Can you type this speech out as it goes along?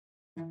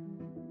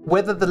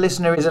whether the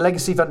listener is a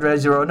legacy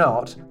fundraiser or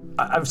not,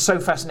 I'm so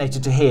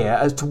fascinated to hear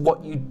as to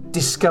what you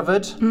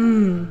discovered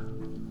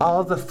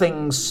are the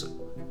things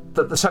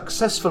that the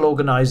successful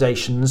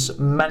organisations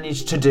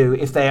manage to do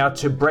if they are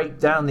to break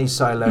down these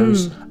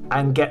silos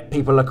and get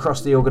people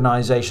across the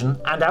organisation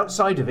and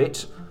outside of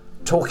it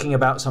talking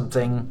about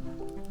something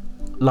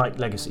like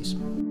legacies.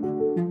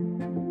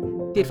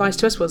 The advice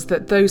to us was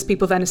that those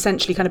people then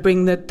essentially kind of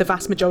bring the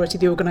vast majority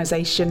of the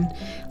organisation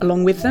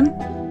along with them.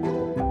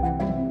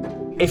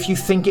 If you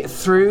think it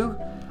through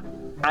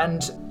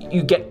and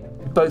you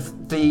get both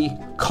the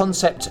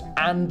concept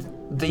and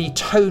the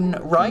tone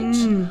right,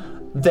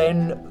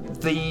 then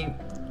the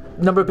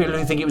number of people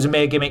who think it was a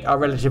mere gimmick are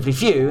relatively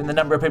few, and the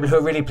number of people who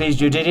are really pleased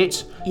you did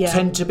it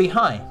tend to be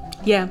high.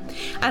 Yeah,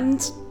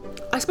 and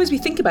I suppose we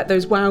think about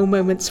those wow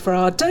moments for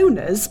our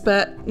donors,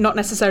 but not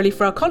necessarily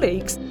for our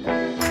colleagues.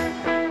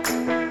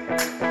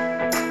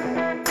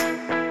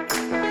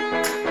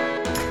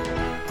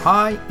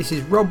 Hi, this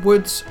is Rob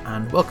Woods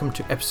and welcome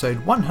to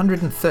episode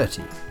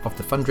 130 of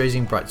the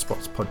Fundraising Bright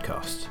Spots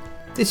podcast.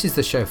 This is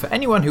the show for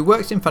anyone who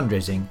works in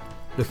fundraising,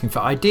 looking for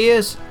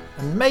ideas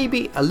and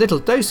maybe a little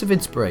dose of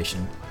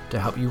inspiration to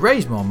help you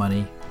raise more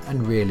money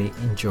and really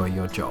enjoy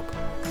your job.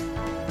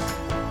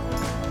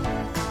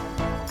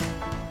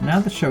 Now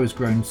the show has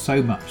grown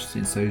so much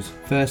since those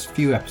first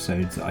few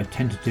episodes that I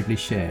tentatively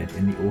shared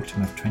in the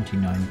autumn of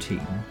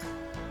 2019,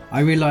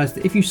 I realised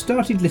that if you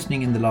started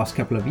listening in the last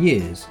couple of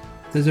years,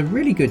 there's a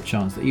really good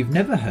chance that you've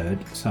never heard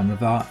some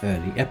of our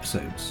early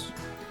episodes.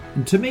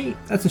 And to me,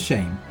 that's a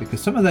shame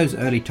because some of those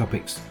early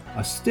topics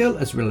are still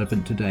as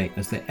relevant today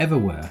as they ever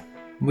were,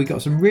 and we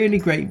got some really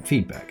great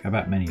feedback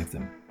about many of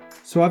them.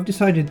 So I've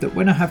decided that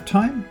when I have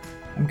time,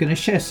 I'm going to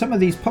share some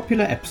of these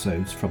popular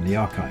episodes from the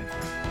archive.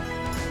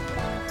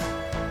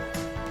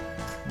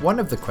 One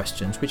of the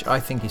questions which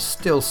I think is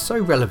still so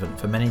relevant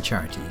for many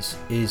charities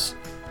is,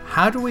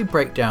 how do we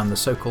break down the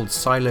so-called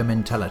silo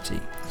mentality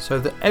so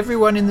that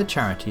everyone in the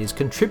charity is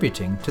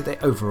contributing to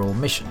their overall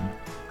mission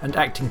and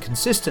acting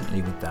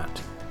consistently with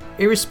that,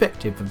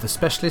 irrespective of the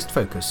specialist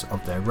focus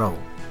of their role?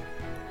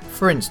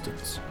 For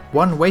instance,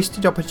 one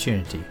wasted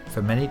opportunity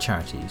for many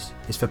charities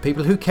is for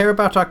people who care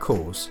about our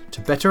cause to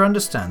better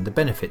understand the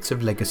benefits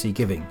of legacy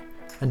giving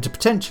and to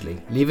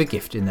potentially leave a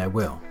gift in their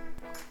will.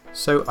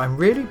 So I'm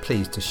really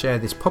pleased to share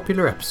this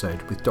popular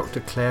episode with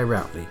Dr. Claire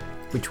Routley,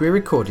 which we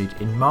recorded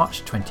in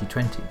March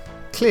 2020.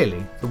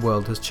 Clearly, the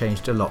world has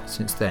changed a lot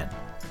since then.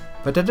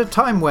 But at a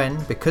time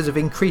when, because of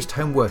increased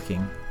home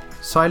working,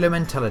 silo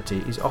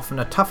mentality is often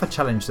a tougher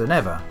challenge than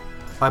ever,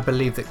 I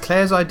believe that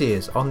Claire's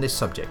ideas on this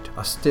subject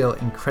are still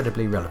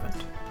incredibly relevant.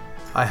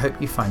 I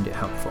hope you find it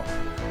helpful.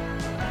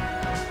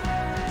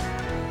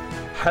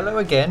 Hello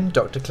again,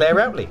 Dr. Claire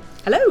Routley.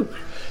 Hello.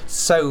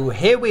 So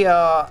here we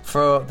are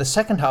for the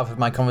second half of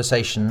my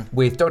conversation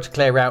with Dr.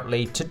 Claire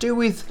Routley to do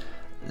with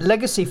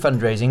legacy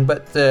fundraising,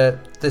 but the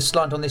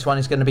slant on this one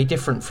is going to be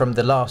different from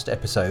the last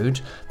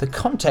episode. The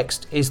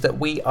context is that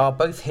we are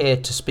both here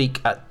to speak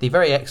at the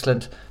very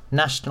excellent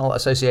National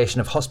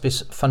Association of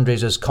Hospice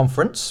Fundraisers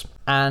Conference,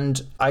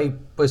 and I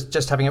was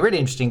just having a really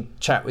interesting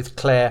chat with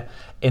Claire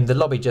in the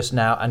lobby just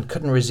now and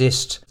couldn't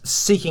resist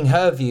seeking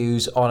her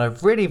views on a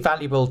really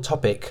valuable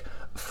topic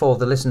for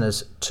the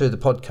listeners to the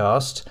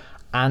podcast.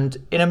 And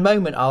in a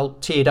moment, I'll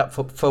tee it up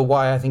for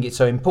why I think it's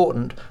so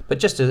important. But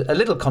just a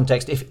little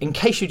context, in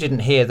case you didn't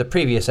hear the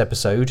previous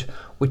episode,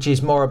 which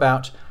is more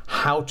about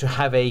how to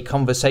have a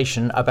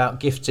conversation about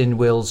gifts in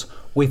wills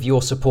with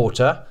your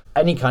supporter,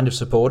 any kind of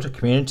supporter,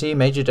 community,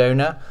 major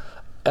donor,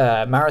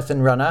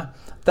 marathon runner.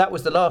 That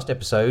was the last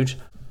episode.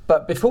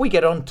 But before we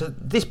get on to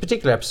this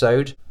particular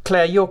episode,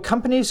 Claire, your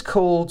company is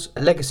called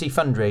Legacy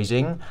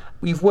Fundraising.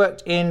 You've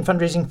worked in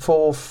fundraising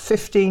for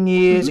 15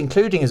 years,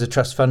 including as a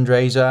trust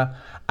fundraiser.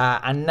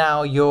 And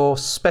now your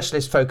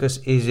specialist focus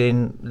is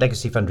in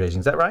legacy fundraising,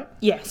 is that right?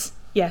 Yes.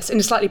 In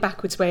a slightly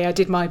backwards way, I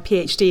did my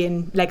PhD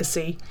in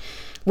legacy,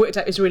 worked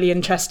out it was really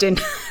interesting,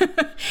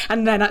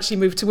 and then actually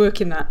moved to work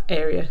in that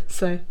area.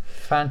 So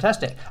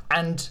fantastic.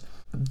 And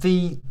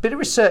the bit of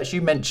research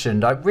you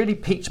mentioned, really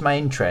piqued my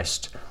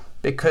interest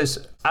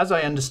because, as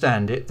I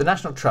understand it, the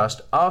National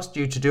Trust asked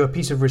you to do a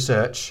piece of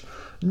research,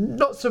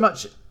 not so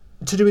much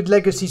to do with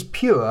legacies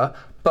pure,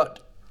 but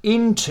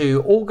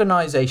into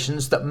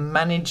organisations that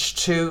manage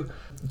to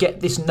get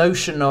this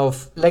notion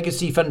of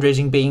legacy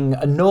fundraising being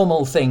a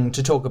normal thing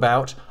to talk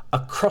about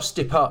across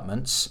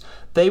departments.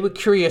 They were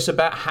curious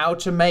about how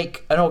to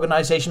make an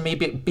organisation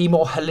maybe be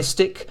more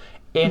holistic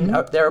in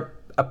their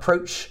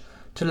approach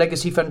to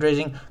legacy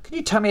fundraising. Can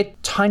you tell me a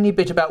tiny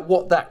bit about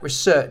what that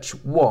research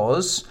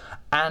was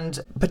and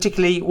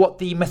particularly what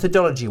the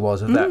methodology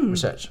was of that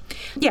research?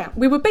 Yeah,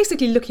 we were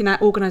basically looking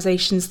at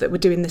organisations that were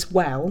doing this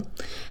well,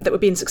 that were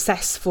being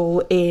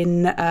successful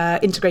in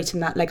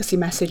integrating that legacy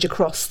message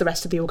across the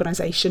rest of the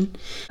organisation.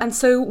 And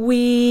so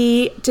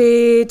we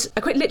did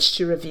a quick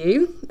literature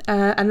review,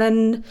 and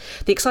then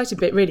the exciting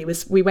bit really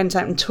was we went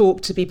out and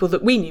talked to people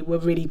that we knew were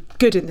really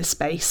good in this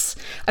space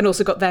and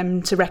also got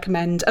them to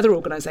recommend other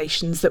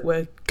organisations that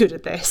were good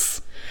at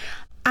this.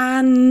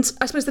 And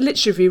I suppose the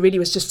literature review really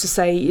was just to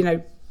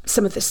say,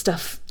 some of this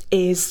stuff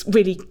is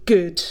really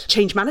good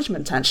change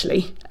management,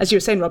 actually. As you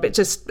were saying, Rob,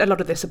 a lot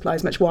of this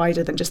applies much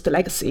wider than just the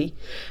legacy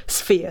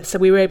sphere. So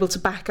we were able to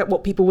back up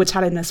what people were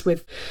telling us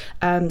with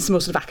some more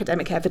sort of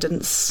academic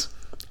evidence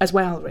as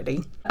well,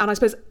 really. And I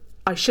suppose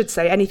I should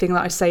say anything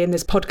that I say in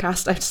this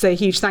podcast, I have to say a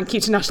huge thank you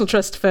to National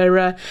Trust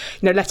for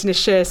letting us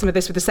share some of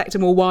this with the sector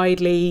more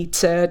widely,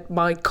 to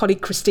my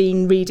colleague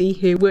Christine Reedy,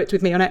 who worked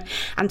with me on it,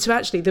 and to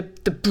actually the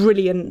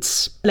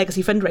brilliant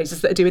legacy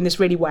fundraisers that are doing this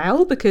really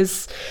well,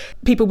 because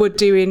people were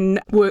doing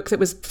work that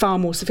was far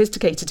more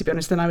sophisticated, to be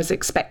honest, than I was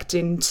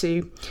expecting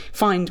to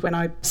find when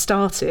I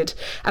started.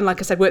 And like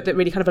I said, work that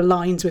really kind of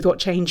aligns with what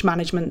change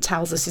management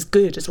tells us is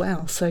good as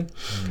well. So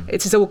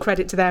it's all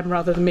credit to them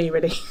rather than me,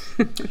 really.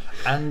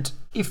 And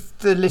if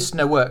the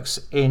listener works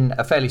in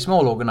a fairly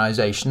small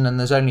organisation and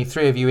there's only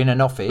 3 of you in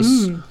an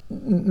office,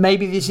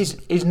 maybe this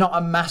is not a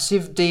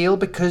massive deal,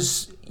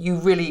 because you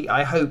really,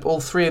 I hope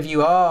all 3 of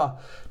you are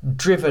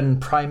driven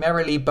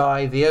primarily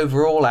by the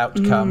overall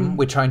outcome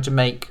we're trying to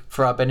make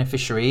for our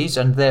beneficiaries,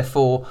 and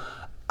therefore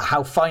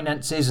how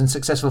finances and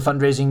successful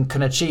fundraising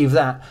can achieve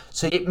that.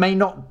 So it may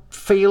not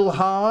feel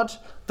hard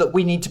that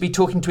we need to be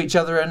talking to each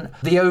other, and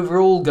the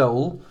overall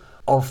goal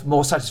of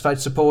more satisfied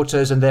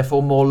supporters and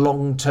therefore more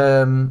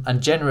long-term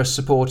and generous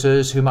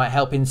supporters who might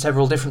help in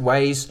several different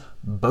ways,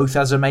 both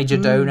as a major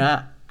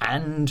donor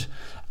and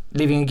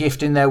leaving a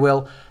gift in their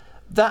will,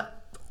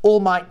 that all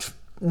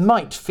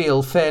might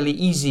feel fairly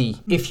easy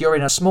if you're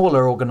in a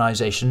smaller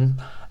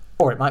organisation,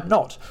 or it might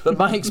not. But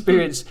my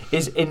experience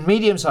is in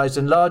medium-sized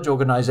and large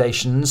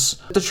organisations,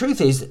 the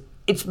truth is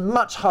it's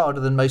much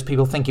harder than most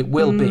people think it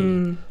will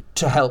be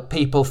to help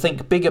people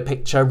think bigger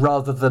picture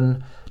rather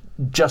than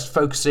just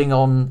focusing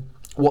on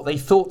what they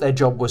thought their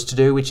job was to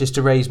do, which is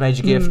to raise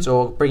major gifts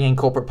or bring in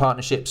corporate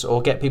partnerships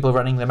or get people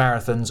running the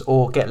marathons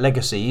or get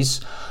legacies.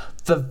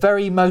 The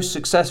very most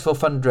successful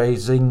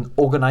fundraising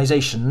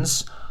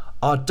organisations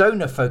are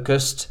donor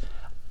focused,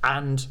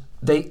 and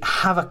they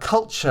have a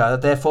culture,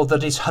 therefore,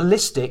 that is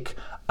holistic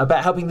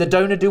about helping the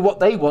donor do what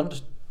they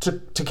want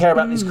to care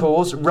about this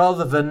cause,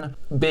 rather than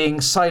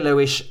being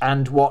silo-ish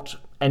and what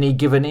any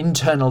given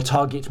internal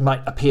target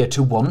might appear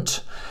to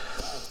want.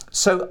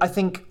 So I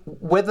think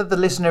whether the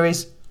listener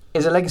is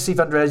a legacy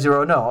fundraiser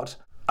or not,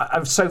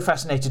 I'm so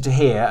fascinated to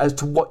hear as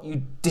to what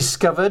you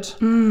discovered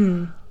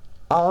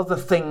are the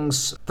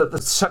things that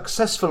the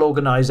successful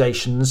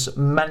organisations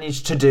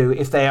manage to do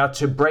if they are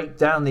to break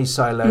down these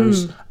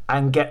silos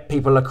and get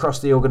people across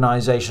the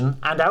organisation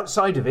and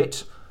outside of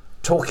it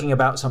talking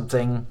about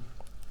something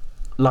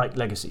like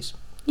legacies.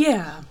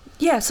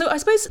 Yeah, so I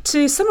suppose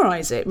to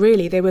summarise it,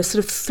 really, there were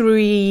sort of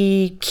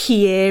 3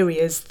 key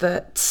areas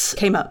that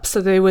came up.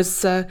 So there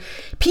was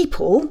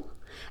people,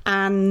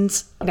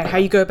 and how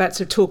you go about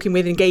sort of talking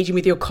with, engaging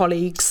with your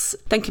colleagues.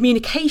 Then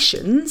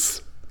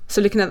communications,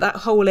 so looking at that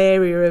whole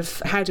area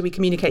of how do we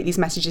communicate these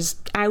messages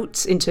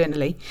out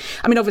internally.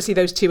 I mean, obviously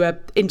those 2 are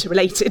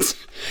interrelated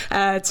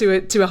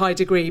to a high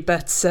degree,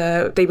 but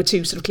they were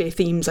 2 sort of clear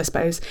themes, I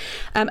suppose.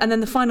 And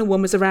then the final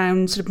one was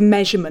around sort of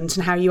measurement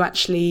and how you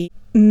actually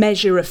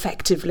measure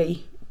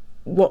effectively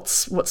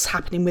what's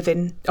happening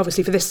within,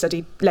 obviously for this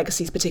study,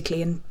 legacies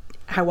particularly, and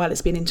how well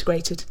it's been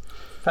integrated.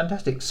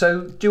 Fantastic.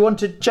 So do you want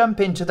to jump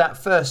into that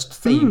first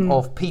theme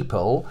of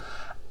people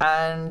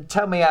and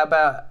tell me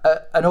about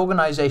an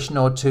organisation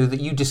or 2 that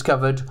you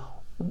discovered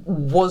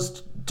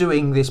was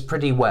doing this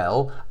pretty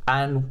well,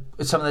 and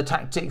some of the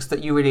tactics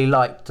that you really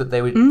liked that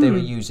they were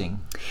using?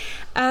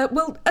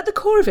 Well, at the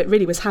core of it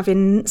really was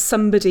having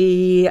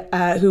somebody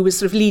who was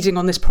sort of leading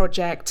on this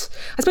project.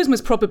 I suppose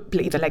was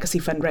probably the legacy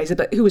fundraiser,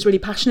 but who was really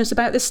passionate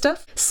about this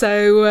stuff.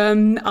 So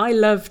I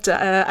loved,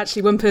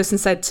 actually one person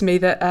said to me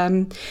that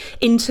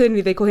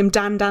internally they call him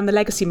Dan the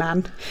legacy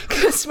man,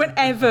 because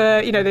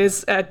whenever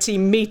there's a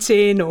team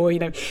meeting or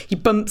he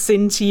bumps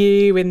into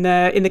you in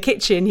the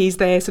kitchen, he's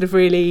there sort of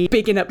really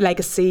bigging up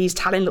legacies,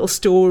 telling little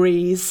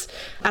stories.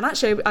 And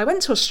actually I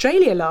went to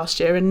Australia last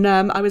year, and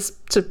I was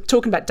sort of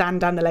talking about Dan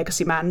the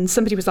legacy man, and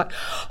somebody was like,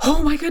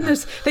 oh my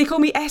goodness, they call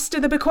me Esther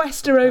the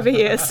bequester over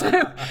here.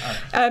 So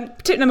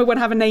tip number 1,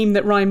 have a name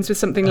that rhymes with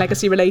something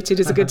legacy related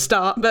is a good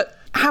start, but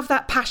have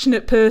that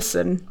passionate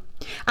person.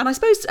 And I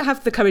suppose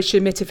have the courage to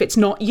admit if it's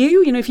not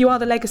you, if you are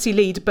the legacy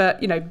lead,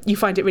 but you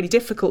find it really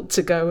difficult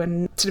to go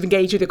and sort of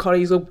engage with your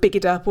colleagues or big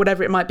it up,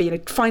 whatever it might be,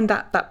 find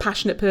that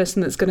passionate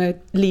person that's going to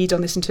lead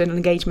on this internal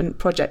engagement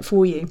project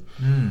for you.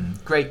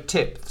 Great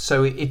tip.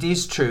 So it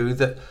is true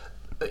that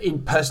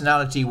in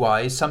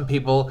personality-wise, some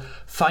people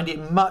find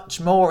it much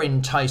more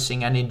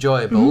enticing and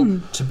enjoyable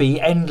to be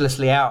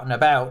endlessly out and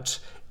about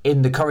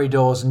in the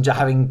corridors and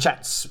having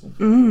chats,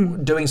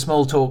 doing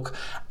small talk.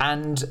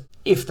 And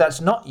if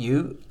that's not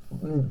you,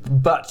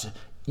 but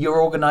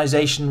your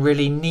organisation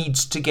really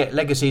needs to get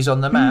legacies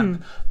on the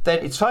map,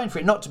 then it's fine for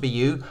it not to be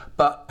you,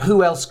 but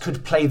who else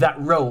could play that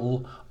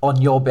role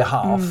on your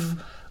behalf?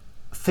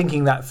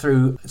 Thinking that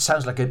through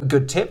sounds like a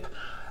good tip.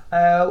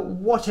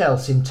 What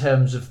else in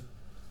terms of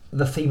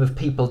the theme of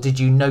people did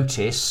you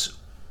notice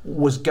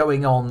was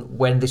going on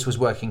when this was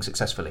working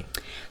successfully?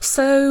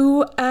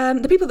 So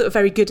the people that were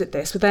very good at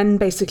this were then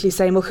basically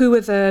saying, well, who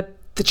are the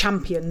the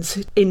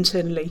champions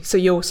internally, so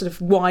your sort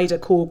of wider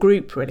core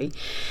group, really.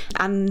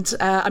 And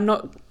I'm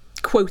not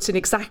quoting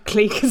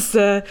exactly because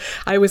I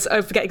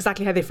forget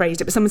exactly how they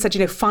phrased it, but someone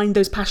said, find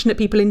those passionate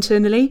people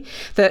internally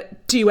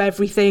that do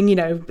everything.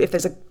 If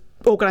there's a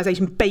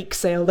organisation bake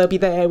sale, they'll be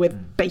there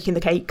with baking the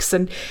cakes,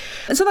 and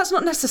so that's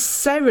not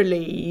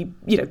necessarily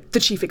the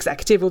chief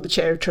executive or the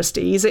chair of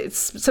trustees.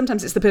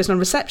 Sometimes it's the person on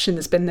reception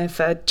that's been there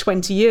for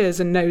 20 years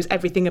and knows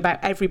everything about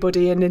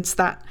everybody, and it's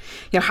that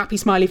happy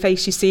smiley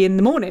face you see in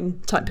the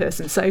morning type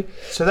person. So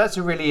that's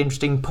a really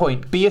interesting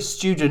point. Be a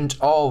student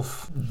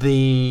of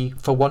the,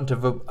 for want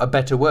of a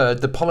better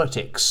word, the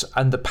politics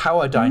and the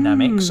power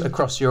dynamics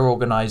across your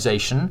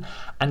organisation,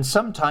 and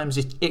sometimes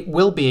it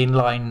will be in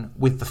line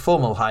with the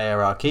formal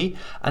hierarchy.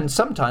 And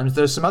sometimes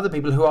there's some other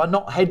people who are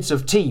not heads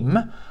of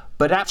team,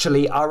 but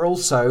actually are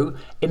also,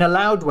 in a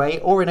loud way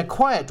or in a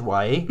quiet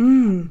way,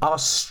 are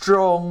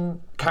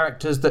strong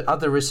characters that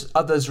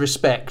others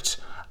respect.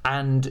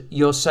 And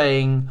you're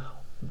saying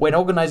when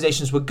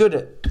organisations were good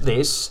at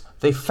this,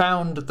 they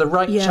found the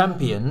right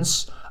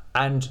champions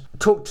and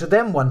talked to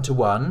them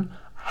one-to-one,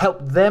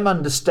 help them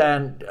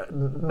understand,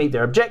 meet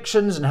their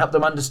objections and help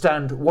them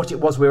understand what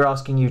it was we were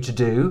asking you to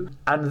do.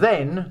 And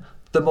then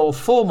the more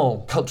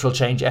formal cultural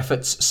change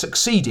efforts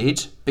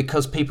succeeded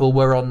because people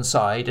were on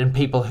side and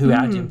people who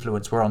had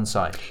influence were on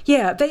side.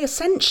 Yeah, they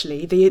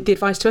essentially, the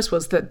advice to us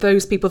was that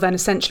those people then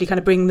essentially kind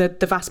of bring the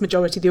vast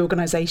majority of the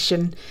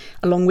organisation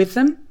along with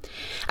them.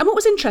 And what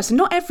was interesting,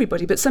 not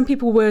everybody, but some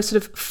people were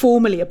sort of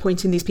formally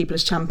appointing these people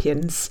as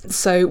champions.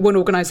 So one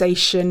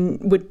organisation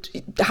would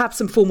have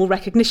some formal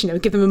recognition,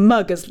 give them a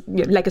mug as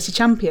legacy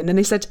champion. And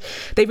they said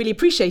they really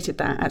appreciated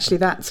that, actually,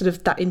 that sort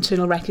of that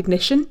internal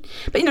recognition.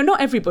 But, not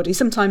everybody.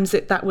 Sometimes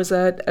that was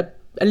a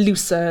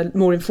looser,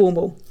 more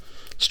informal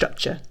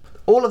structure.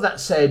 All of that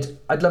said,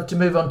 I'd love to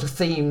move on to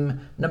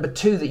theme number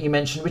 2 that you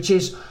mentioned, which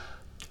is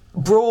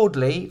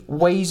broadly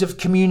ways of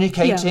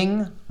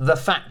communicating the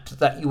fact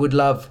that you would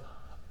love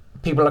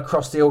people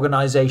across the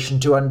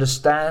organisation to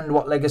understand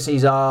what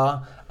legacies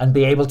are and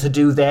be able to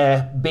do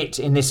their bit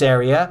in this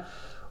area.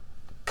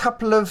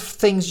 Couple of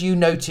things you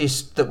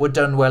noticed that were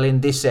done well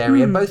in this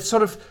area, both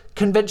sort of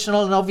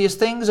conventional and obvious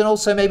things, and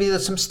also maybe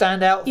there's some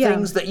standout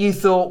things that you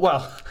thought,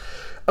 well,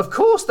 of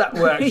course that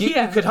worked.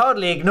 You could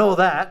hardly ignore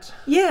that.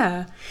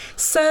 Yeah.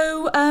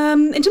 So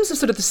in terms of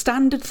sort of the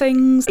standard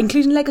things,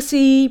 including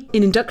legacy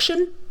in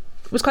induction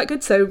was quite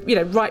good. So,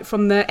 right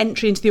from the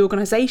entry into the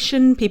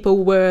organisation,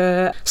 people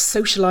were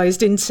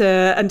socialised into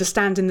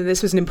understanding that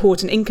this was an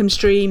important income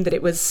stream, that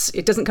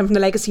it doesn't come from the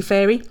legacy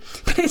fairy,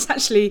 but it's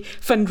actually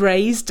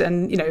fundraised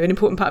and, an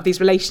important part of these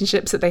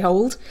relationships that they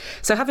hold.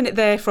 So having it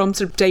there from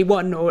sort of day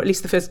one, or at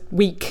least the first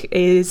week,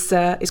 is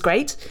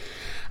great.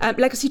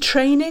 Legacy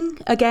training,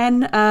 again,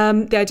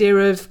 the idea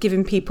of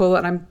giving people,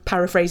 and I'm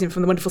paraphrasing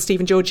from the wonderful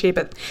Stephen George here,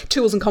 but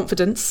tools and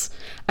confidence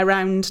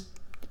around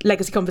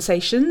legacy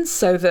conversations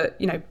so that,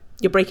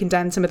 you're breaking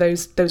down some of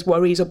those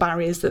worries or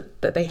barriers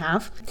that they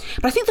have.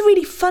 But I think the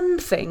really fun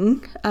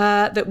thing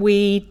that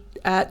we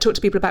talked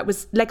to people about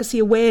was legacy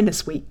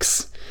awareness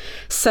weeks.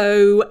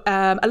 So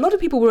a lot of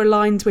people were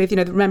aligned with, the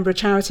Remember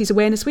Charities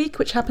Awareness Week,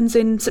 which happens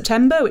in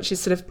September, which is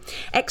sort of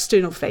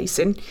external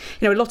facing.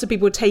 A lot of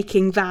people were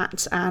taking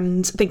that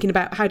and thinking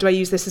about how do I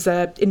use this as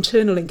an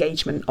internal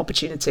engagement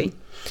opportunity.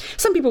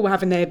 Some people were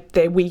having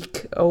their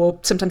week or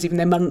sometimes even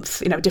their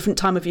month, a different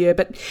time of year,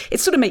 but it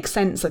sort of makes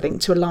sense, I think,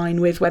 to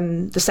align with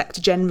when the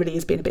sector generally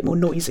has been a bit more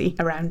noisy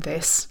around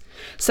this.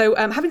 So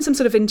having some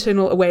sort of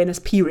internal awareness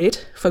period,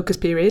 focus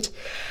period.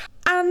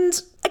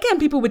 And again,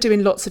 people were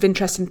doing lots of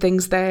interesting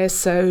things there.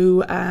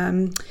 So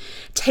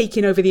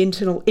taking over the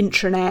internal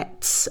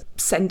intranet,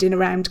 sending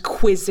around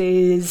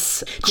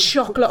quizzes,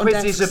 chocolate on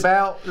desks. Quizzes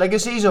about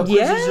legacies or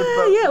quizzes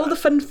about... Yeah, all the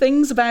fun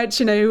things about,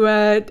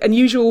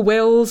 unusual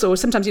wills or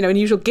sometimes,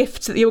 unusual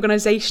gifts that the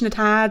organisation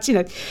had.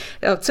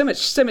 So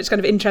much kind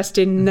of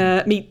interesting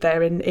meat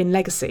there in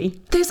legacy.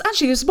 This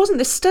wasn't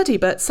this study,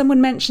 but someone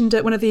mentioned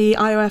at one of the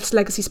IOF's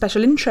legacy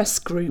special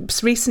interest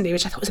groups recently,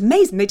 which I thought was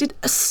amazing. They did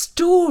a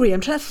story.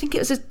 I'm trying to think it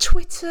was a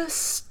Twitter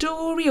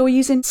story or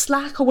using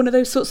Slack or one of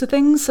those sorts of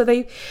things. So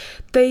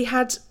they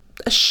had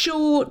a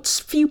short,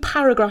 few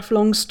paragraph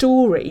long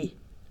story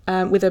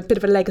with a bit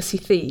of a legacy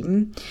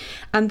theme,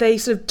 and they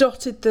sort of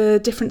dotted the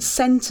different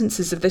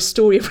sentences of this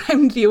story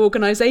around the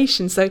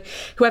organisation. So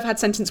whoever had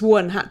sentence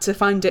 1 had to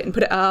find it and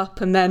put it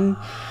up, and then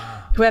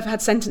whoever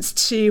had sentence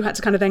 2 had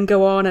to kind of then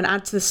go on and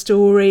add to the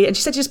story. And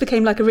she said it just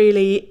became like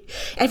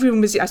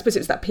everyone was, I suppose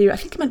it was that period, I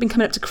think it might have been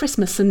coming up to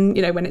Christmas, and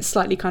when it's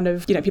slightly kind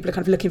of, people are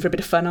kind of looking for a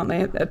bit of fun, aren't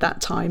they, at that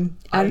time.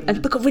 And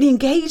people got really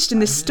engaged in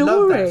this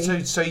story. Love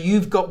that. So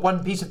you've got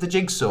one piece of the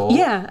jigsaw.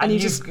 Yeah. And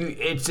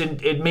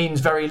it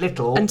means very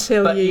little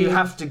until you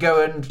have to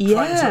go and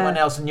find someone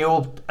else, and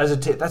you're, as a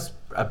tip, that's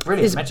a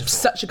brilliant metaphor.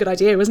 Such a good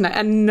idea, wasn't it?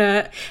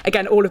 And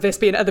again, all of this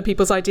being other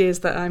people's ideas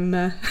that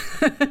I'm,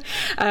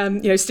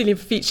 stealing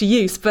for future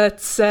use. But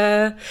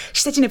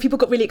she said, people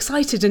got really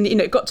excited, and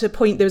it got to a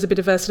point there was a bit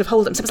of a sort of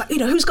hold up. So it was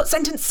like, who's got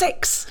sentence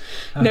 6?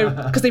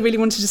 Because they really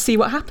wanted to see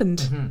what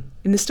happened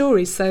in the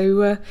story.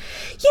 So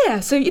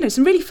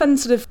some really fun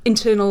sort of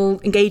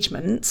internal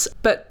engagements.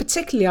 But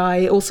particularly,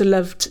 I also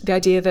loved the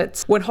idea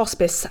that one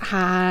hospice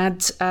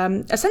had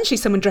essentially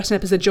someone dressing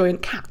up as a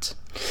giant cat.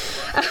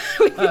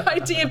 With the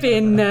idea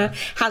being,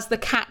 has the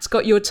cat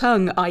got your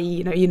tongue?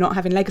 I.e., you're not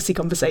having legacy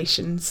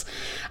conversations,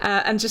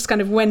 and just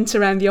kind of went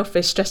around the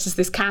office dressed as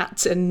this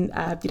cat, and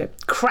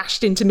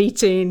crashed into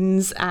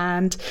meetings,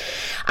 and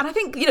I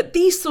think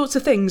these sorts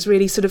of things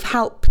really sort of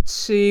help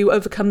to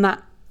overcome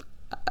that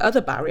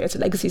other barrier to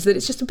legacies, that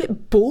it's just a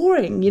bit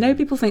boring.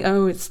 People think,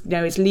 it's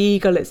it's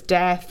legal, it's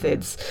death,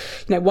 it's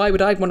why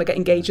would I want to get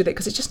engaged with it,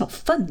 because it's just not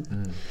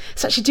fun.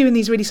 It's actually doing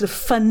these really sort of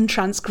fun,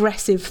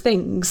 transgressive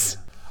things.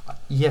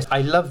 Yes,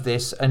 I love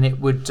this, and it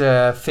would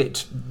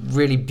fit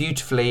really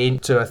beautifully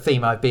into a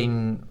theme I've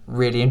been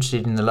really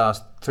interested in the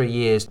last 3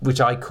 years, which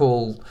I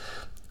call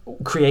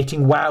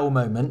creating wow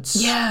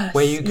moments. Yes,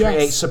 where you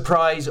create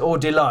surprise or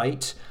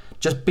delight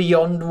just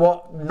beyond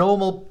what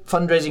normal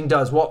fundraising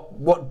does, what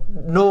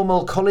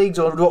normal colleagues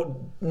or what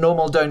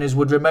normal donors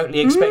would remotely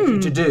expect you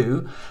to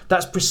do.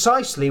 That's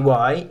precisely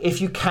why,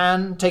 if you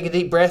can take a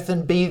deep breath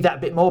and be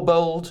that bit more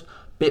bold,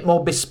 bit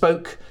more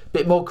bespoke,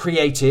 bit more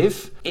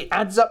creative, it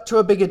adds up to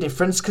a bigger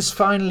difference, because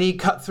finally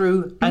cut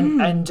through,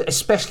 and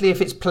especially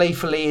if it's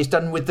playfully, is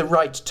done with the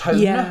right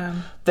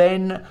tone,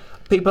 then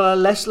people are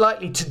less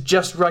likely to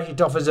just write it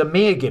off as a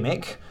mere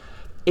gimmick.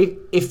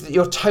 If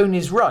your tone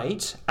is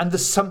right, and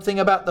there's something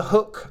about the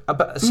hook,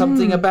 about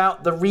something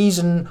about the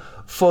reason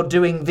for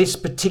doing this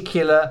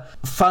particular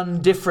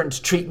fun,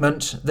 different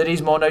treatment that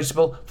is more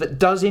noticeable, that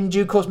does in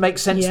due course make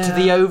sense to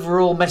the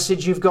overall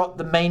message you've got,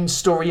 the main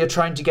story you're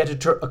trying to get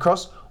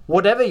across,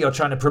 whatever you're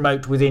trying to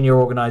promote within your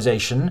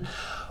organisation,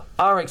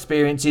 our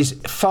experience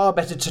is far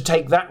better to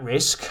take that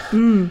risk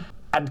and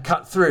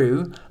cut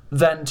through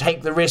than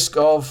take the risk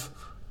of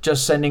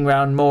just sending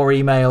round more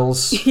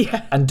emails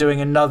and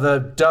doing another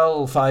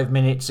dull 5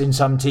 minutes in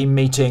some team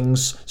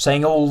meetings,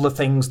 saying all the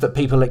things that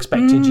people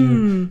expected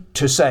you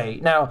to say.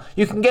 Now,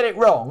 you can get it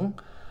wrong.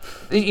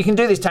 You can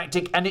do this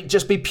tactic and it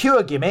just be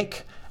pure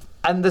gimmick,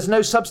 and there's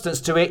no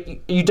substance to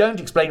it. You don't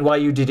explain why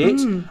you did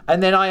it.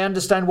 And then I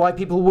understand why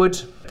people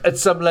would, at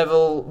some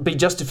level, be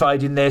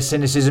justified in their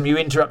cynicism. You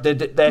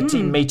interrupted their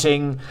team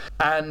meeting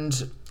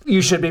and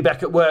you should be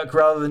back at work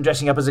rather than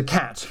dressing up as a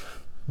cat.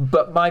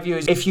 But my view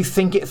is, if you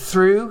think it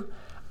through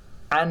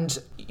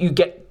and you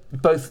get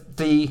both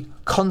the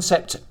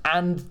concept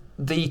and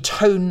the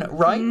tone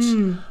right,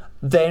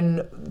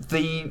 then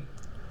the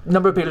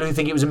number of people who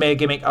think it was a mere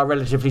gimmick are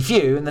relatively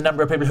few, and the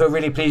number of people who are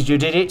really pleased you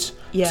did it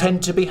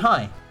tend to be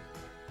high.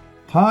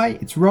 Hi,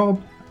 it's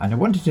Rob, and I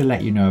wanted to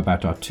let you know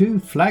about our 2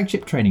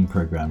 flagship training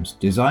programs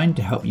designed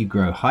to help you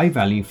grow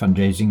high-value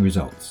fundraising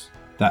results.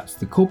 That's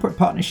the Corporate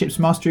Partnerships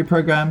Mastery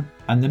Program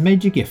and the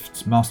Major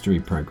Gifts Mastery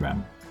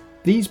Program.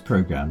 These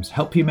programs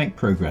help you make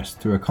progress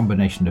through a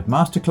combination of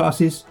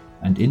masterclasses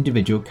and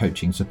individual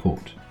coaching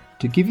support.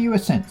 To give you a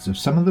sense of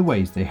some of the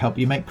ways they help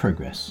you make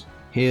progress,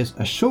 here's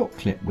a short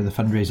clip with a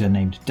fundraiser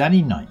named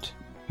Danny Knight,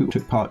 who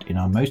took part in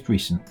our most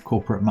recent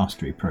Corporate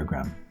Mastery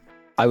Program.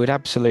 I would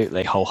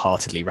absolutely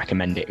wholeheartedly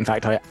recommend it. In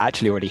fact, I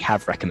actually already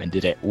have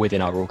recommended it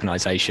within our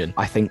organisation.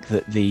 I think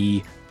that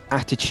the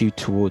attitude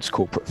towards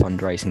corporate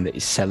fundraising that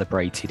is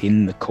celebrated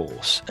in the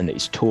course and that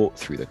is taught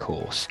through the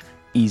course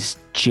is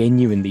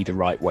genuinely the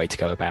right way to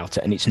go about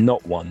it. And it's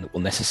not one that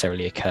will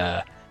necessarily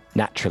occur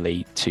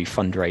naturally to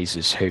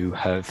fundraisers who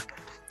have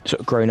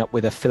sort of grown up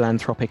with a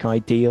philanthropic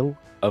ideal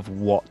of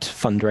what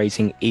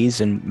fundraising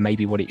is and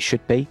maybe what it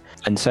should be.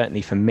 And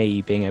certainly for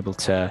me, being able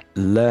to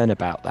learn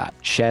about that,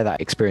 share that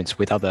experience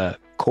with other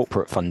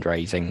corporate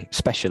fundraising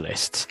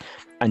specialists,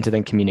 and to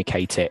then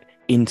communicate it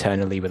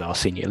internally with our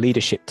senior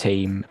leadership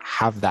team,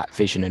 have that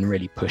vision and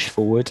really push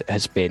forward,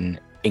 has been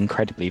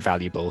incredibly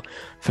valuable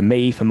for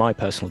me, for my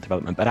personal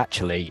development, but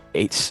actually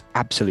it's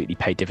absolutely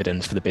paid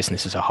dividends for the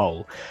business as a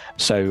whole.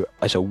 So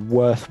as a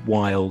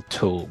worthwhile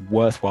tool,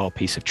 worthwhile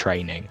piece of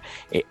training,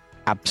 it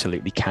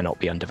absolutely cannot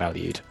be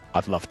undervalued.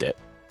 I've loved it.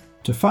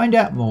 To find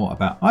out more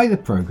about either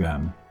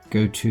programme,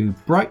 go to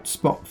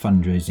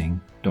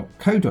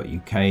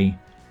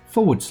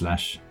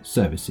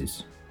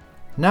brightspotfundraising.co.uk/services.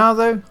 Now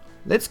though,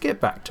 let's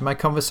get back to my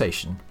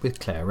conversation with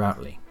Claire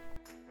Routley.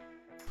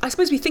 I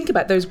suppose we think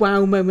about those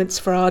wow moments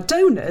for our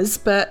donors,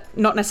 but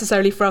not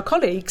necessarily for our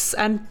colleagues.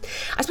 And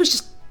I suppose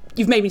just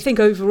you've made me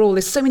think overall,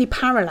 there's so many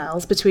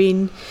parallels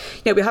between,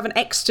 we have an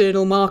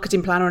external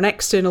marketing plan or an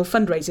external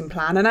fundraising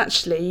plan. And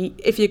actually,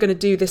 if you're going to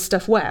do this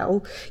stuff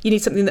well, you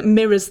need something that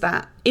mirrors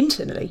that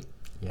internally.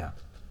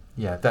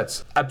 Yeah,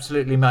 that's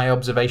absolutely my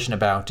observation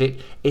about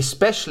it,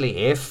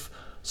 especially if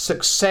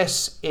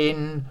success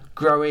in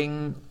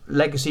growing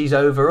legacies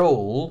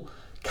overall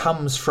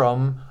comes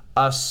from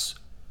us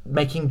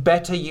making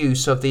better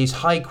use of these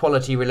high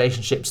quality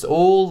relationships that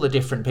all the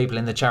different people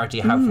in the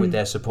charity have with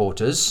their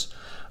supporters,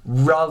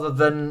 rather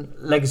than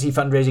legacy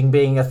fundraising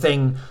being a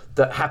thing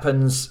that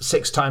happens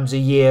 6 times a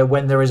year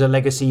when there is a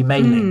legacy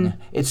mailing.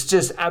 It's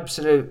just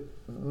absolute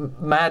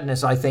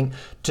madness, I think,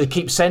 to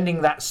keep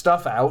sending that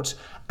stuff out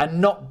and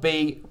not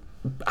be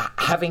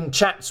having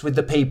chats with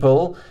the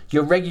people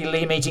you're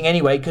regularly meeting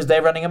anyway because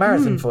they're running a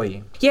marathon for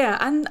you. Yeah,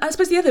 and I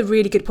suppose the other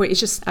really good point is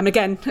just, and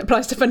again,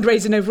 applies to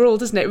fundraising overall,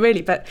 doesn't it,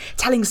 really, but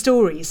telling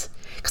stories.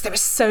 Because there are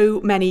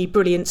so many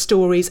brilliant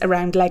stories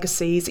around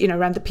legacies, you know,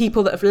 around the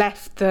people that have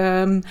left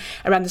them,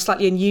 around the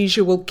slightly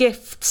unusual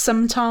gifts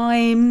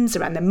sometimes,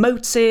 around their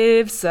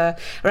motives,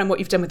 around what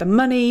you've done with the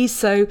money.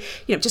 So,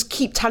 you know, just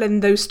keep telling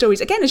those stories,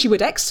 again, as you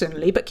would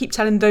externally, but keep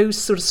telling those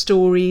sort of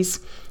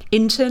stories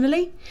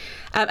internally.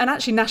 And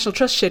actually National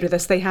Trust shared with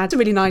us, they had a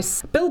really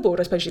nice billboard,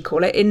 I suppose you'd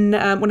call it, in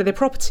one of their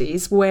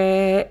properties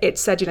where it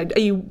said, you know, are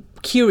you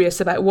curious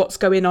about what's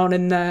going on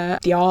in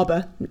the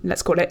arbour,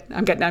 let's call it.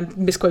 I'm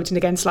misquoting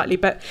again slightly,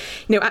 but,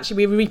 you know,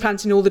 actually we're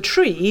replanting all the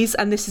trees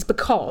and this is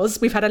because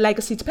we've had a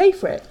legacy to pay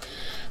for it.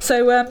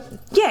 So,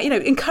 yeah, you know,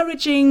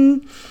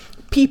 encouraging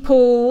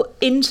people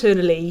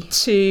internally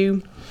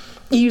to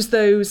use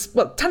those,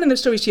 well, telling those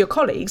stories to your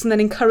colleagues and then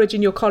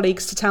encouraging your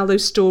colleagues to tell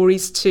those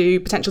stories to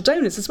potential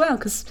donors as well.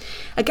 Because,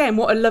 again,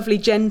 what a lovely,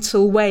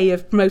 gentle way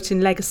of promoting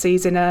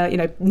legacies in a, you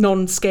know,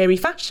 non-scary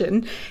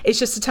fashion. It's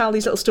just to tell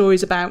these little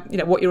stories about, you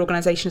know, what your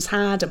organisation has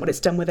had and what it's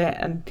done with it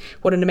and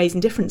what an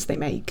amazing difference they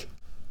make.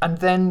 And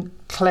then,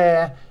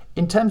 Claire,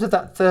 in terms of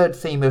that third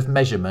theme of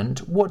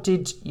measurement, what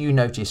did you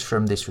notice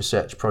from this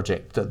research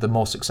project that the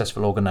more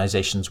successful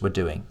organisations were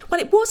doing?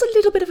 Well, it was a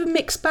little bit of a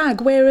mixed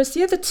bag, whereas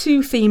the other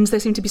two themes, there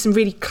seemed to be some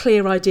really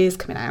clear ideas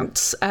coming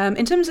out.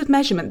 In terms of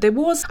measurement, there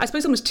was, I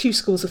suppose, almost two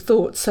schools of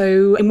thought.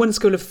 So in one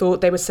school of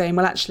thought, they were saying,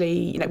 well, actually,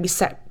 you know, we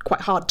set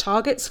quite hard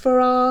targets for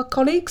our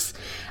colleagues,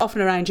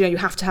 often around, you know, you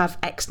have to have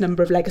X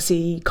number of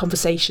legacy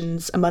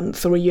conversations a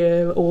month or a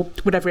year or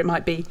whatever it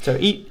might be. So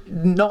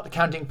not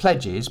counting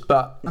pledges,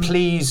 but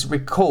please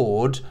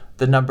record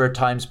the number of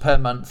times per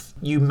month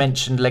you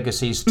mentioned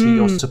legacies to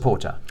your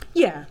supporter.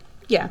 Yeah.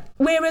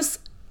 Whereas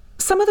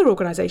some other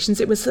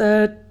organisations, it was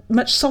a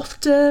much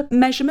softer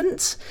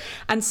measurement.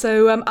 And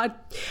so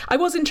I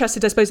was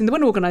interested, I suppose, in the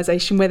one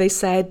organisation where they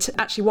said,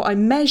 actually, what I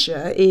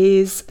measure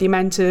is the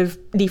amount of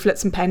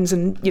leaflets and pens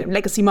and, you know,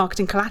 legacy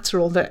marketing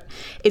collateral that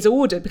is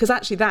ordered, because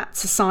actually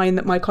that's a sign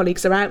that my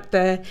colleagues are out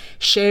there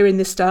sharing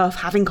this stuff,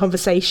 having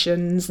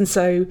conversations. And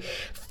so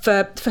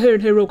for her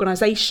and her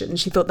organisation,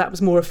 she thought that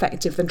was more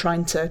effective than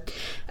trying to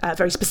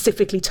very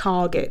specifically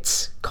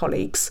target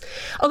colleagues.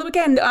 Although,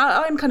 again,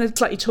 I'm kind of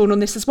slightly torn on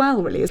this as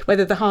well, really,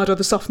 whether the hard or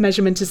the soft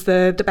measurement is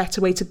the better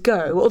way to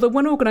go. Although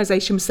one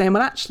organisation was saying,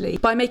 well, actually,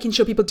 by making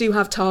sure people do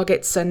have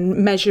targets and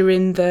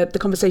measuring the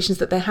conversations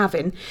that they're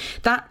having,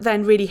 that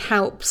then really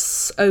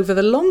helps over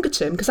the longer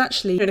term, because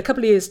actually in a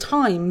couple of years'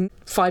 time,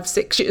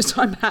 5-6 years'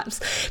 time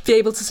perhaps, be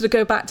able to sort of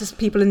go back to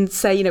people and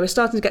say, you know, we're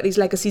starting to get these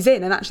legacies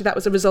in, and actually that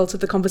was a result of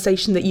the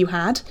conversation that you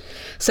had.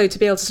 So to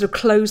be able to sort of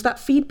close that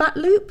feedback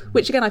loop,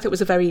 which again I thought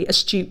was a very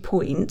astute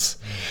point.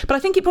 But I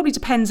think it probably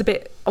depends a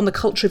bit on the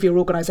culture of your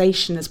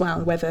organisation as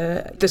well,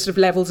 whether the sort of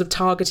levels of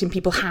targeting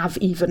people have,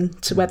 even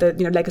to whether,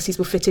 you know, legacies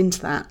will fit into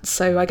that.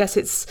 So I guess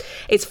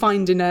it's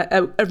finding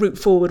a route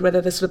forward,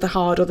 whether the sort of the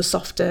hard or the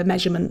softer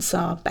measurements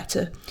are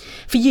better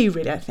for you,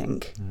 really, I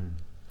think.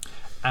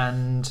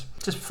 And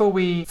just before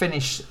we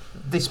finish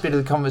this bit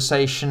of the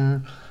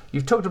conversation,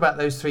 you've talked about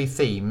those three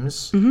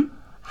themes.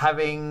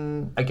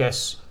 Having, I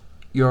guess,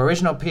 your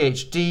original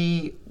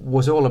PhD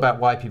was all about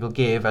why people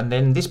give, and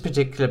then this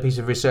particular piece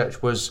of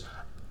research was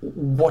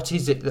what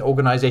is it that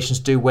organisations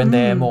do when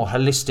they're more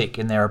holistic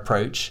in their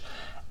approach.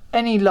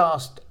 Any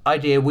last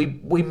idea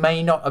we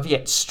may not have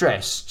yet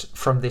stressed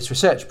from this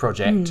research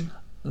project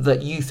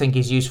that you think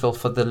is useful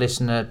for the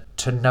listener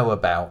to know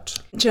about?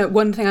 Do you know,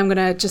 one thing I'm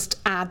going to just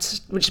add,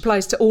 which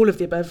applies to all of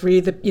the above, really,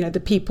 the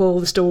people,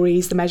 the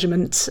stories, the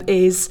measurement,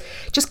 is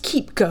just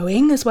keep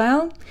going as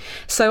well.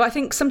 So I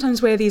think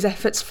sometimes where these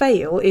efforts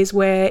fail is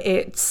where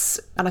it's,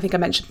 and I think I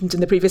mentioned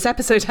in the previous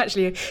episode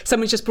actually,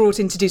 someone's just brought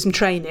in to do some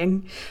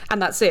training and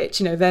that's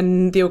it. You know,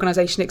 then the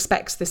organisation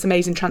expects this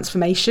amazing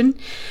transformation,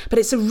 but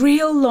it's a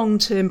real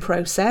long-term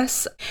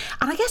process,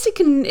 and I guess it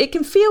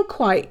can feel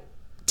quite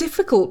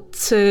difficult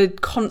to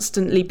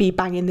constantly be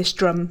banging this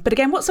drum. But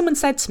again, what someone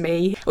said to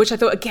me, which I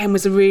thought again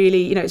was a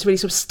really, you know, it's really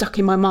sort of stuck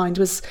in my mind,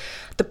 was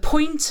the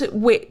point at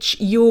which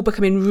you're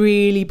becoming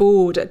really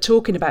bored at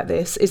talking about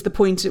this is the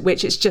point at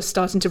which it's just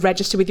starting to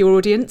register with your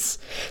audience.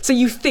 So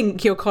you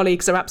think your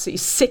colleagues are absolutely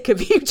sick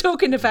of you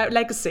talking about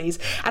legacies,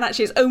 and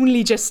actually it's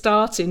only just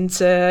starting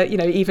to, you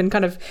know, even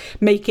kind of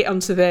make it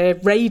onto their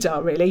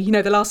radar, really. You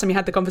know, the last time you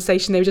had the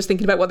conversation, they were just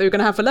thinking about what they were going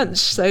to have for lunch.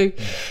 So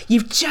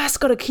you've just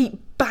got to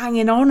keep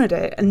banging on at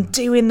it and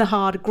doing the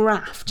hard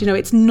graft. You know,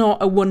 it's not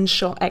a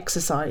one-shot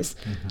exercise.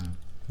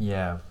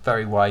 Yeah,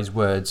 very wise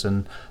words,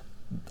 and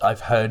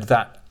I've heard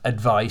that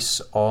advice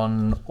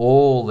on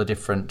all the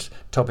different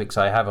topics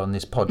I have on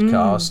this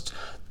podcast,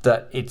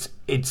 that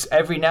it's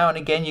every now and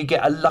again you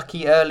get a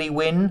lucky early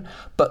win,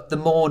 but the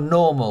more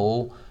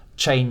normal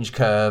change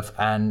curve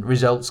and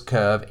results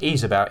curve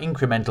is about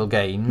incremental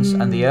gains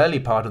and the early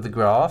part of the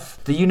graph,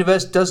 the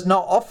universe does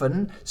not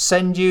often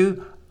send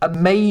you a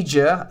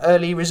major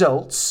early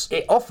results.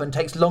 It often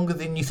takes longer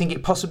than you think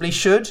it possibly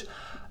should,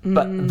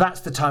 but that's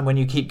the time when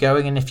you keep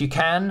going, and if you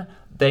can,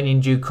 then in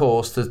due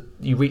course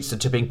you reach the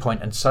tipping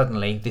point and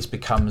suddenly this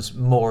becomes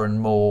more and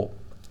more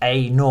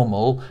A,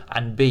 normal,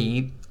 and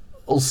B,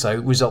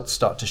 also results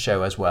start to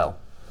show as well.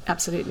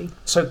 Absolutely.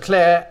 So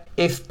Claire,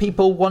 if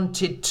people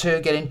wanted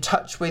to get in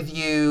touch with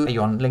you, are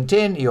you on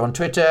LinkedIn? Are you on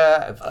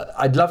Twitter?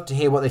 I'd love to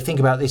hear what they think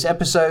about this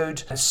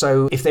episode.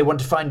 So if they want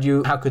to find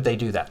you, how could they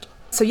do that?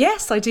 So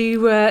yes, I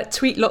do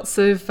tweet lots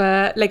of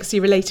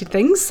legacy-related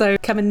things, so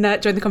come and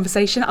join the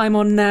conversation. I'm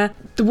on the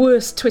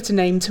worst Twitter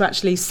name to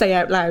actually say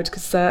out loud,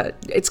 because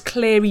it's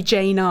Clary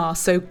Jane R,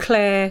 so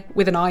Claire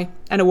with an I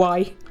and a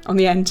Y on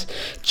the end,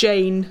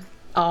 Jane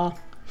R.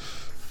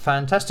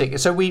 Fantastic.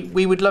 So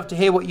we would love to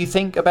hear what you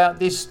think about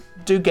this.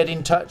 Do get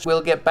in touch.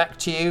 We'll get back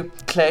to you.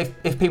 Claire,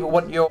 if people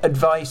want your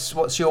advice,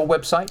 what's your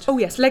website? Oh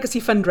yes,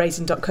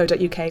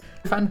 legacyfundraising.co.uk.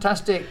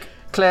 Fantastic.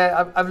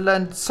 Claire, I've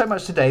learned so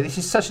much today. This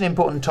is such an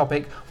important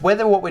topic.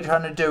 Whether what we're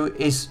trying to do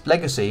is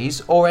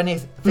legacies or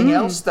anything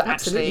else that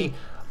actually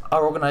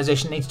our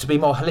organisation needs to be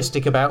more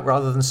holistic about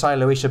rather than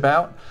silo-ish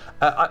about.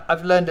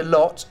 I've learned a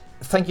lot.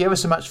 Thank you ever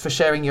so much for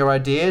sharing your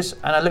ideas,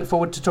 and I look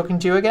forward to talking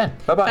to you again.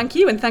 Bye-bye. Thank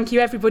you, and thank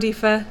you everybody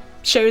for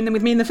sharing them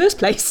with me in the first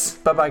place.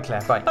 Bye-bye,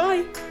 Claire. Bye.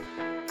 Bye.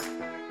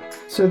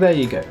 So there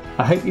you go.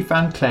 I hope you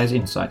found Claire's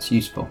insights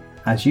useful.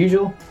 As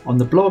usual, on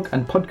the blog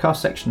and podcast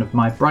section of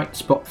my Bright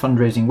Spot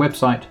Fundraising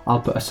website, I'll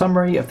put a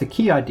summary of the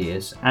key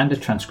ideas and a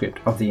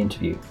transcript of the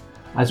interview,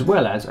 as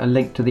well as a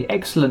link to the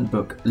excellent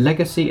book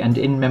Legacy and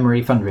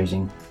In-Memory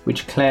Fundraising,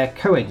 which Claire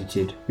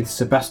co-edited with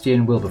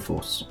Sebastian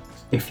Wilberforce.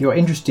 If you're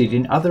interested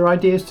in other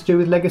ideas to do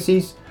with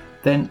legacies,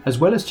 then as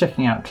well as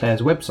checking out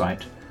Claire's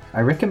website,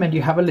 I recommend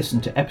you have a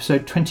listen to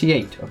episode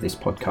 28 of this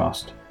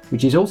podcast,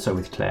 which is also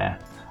with Claire,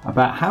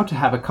 about how to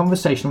have a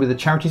conversation with a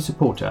charity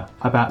supporter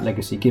about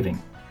legacy giving.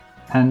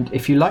 And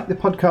if you like the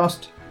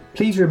podcast,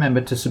 please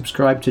remember to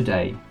subscribe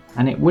today,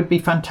 and it would be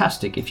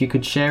fantastic if you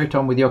could share it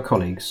on with your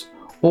colleagues,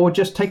 or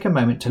just take a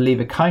moment to leave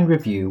a kind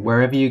review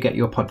wherever you get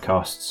your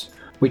podcasts,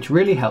 which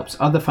really helps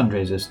other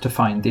fundraisers to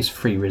find this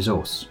free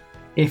resource.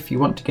 If you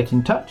want to get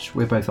in touch,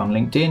 we're both on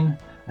LinkedIn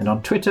and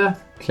on Twitter.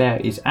 Claire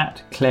is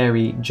at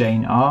Clary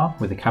Jane R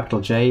with a capital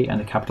J and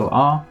a capital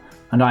R,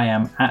 and I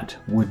am at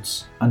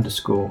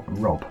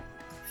Woods_Rob.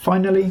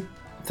 Finally,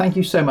 thank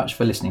you so much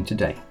for listening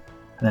today.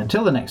 And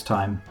until the next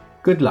time,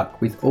 good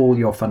luck with all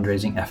your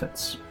fundraising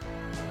efforts.